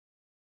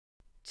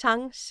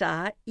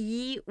Changsha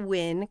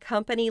E-Win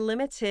Company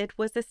Limited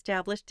was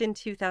established in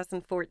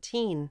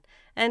 2014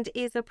 and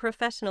is a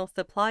professional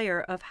supplier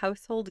of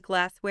household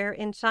glassware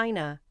in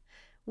China.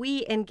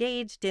 We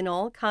engaged in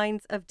all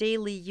kinds of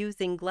daily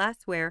using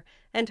glassware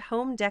and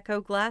home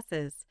deco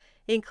glasses,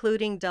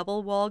 including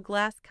double wall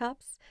glass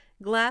cups,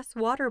 glass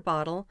water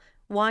bottle,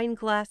 wine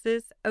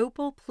glasses,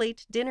 opal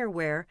plate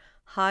dinnerware,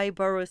 high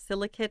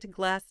borosilicate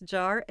glass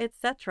jar,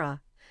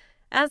 etc.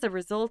 As a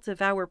result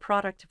of our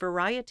product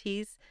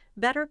varieties,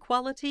 better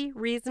quality,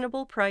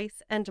 reasonable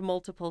price, and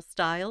multiple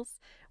styles,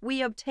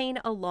 we obtain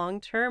a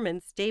long-term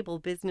and stable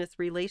business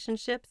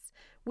relationships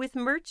with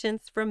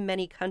merchants from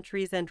many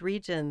countries and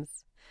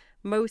regions.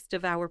 Most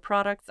of our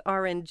products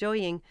are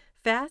enjoying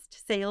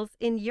fast sales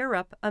in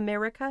Europe,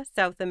 America,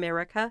 South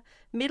America,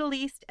 Middle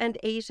East and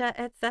Asia,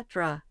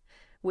 etc.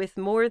 With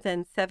more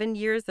than 7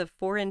 years of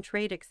foreign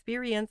trade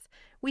experience,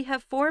 we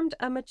have formed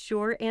a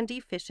mature and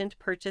efficient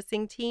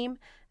purchasing team,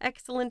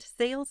 excellent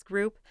sales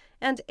group,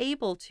 and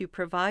able to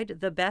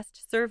provide the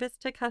best service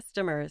to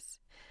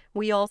customers.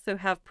 We also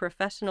have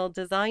professional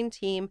design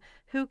team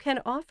who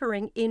can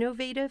offering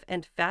innovative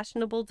and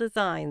fashionable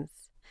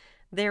designs.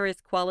 There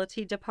is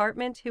quality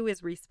department who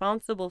is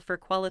responsible for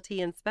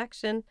quality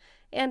inspection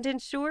and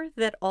ensure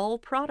that all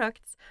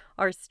products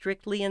are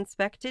strictly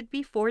inspected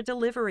before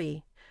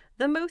delivery.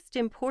 The most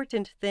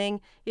important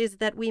thing is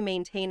that we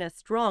maintain a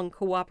strong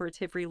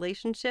cooperative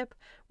relationship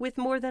with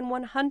more than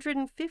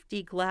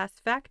 150 glass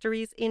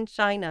factories in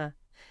China.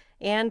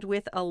 And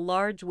with a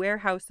large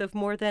warehouse of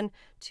more than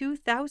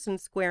 2,000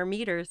 square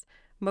meters,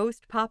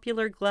 most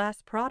popular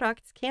glass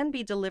products can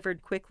be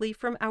delivered quickly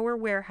from our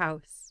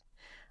warehouse.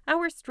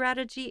 Our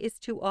strategy is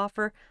to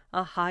offer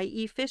a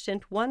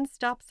high-efficient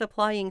one-stop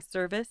supplying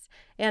service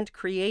and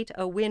create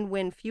a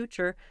win-win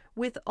future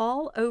with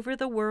all over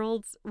the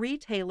world's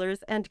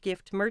retailers and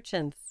gift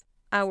merchants.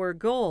 Our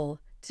goal: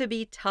 to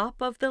be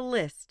top of the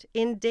list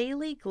in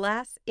daily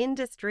glass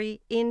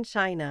industry in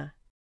China.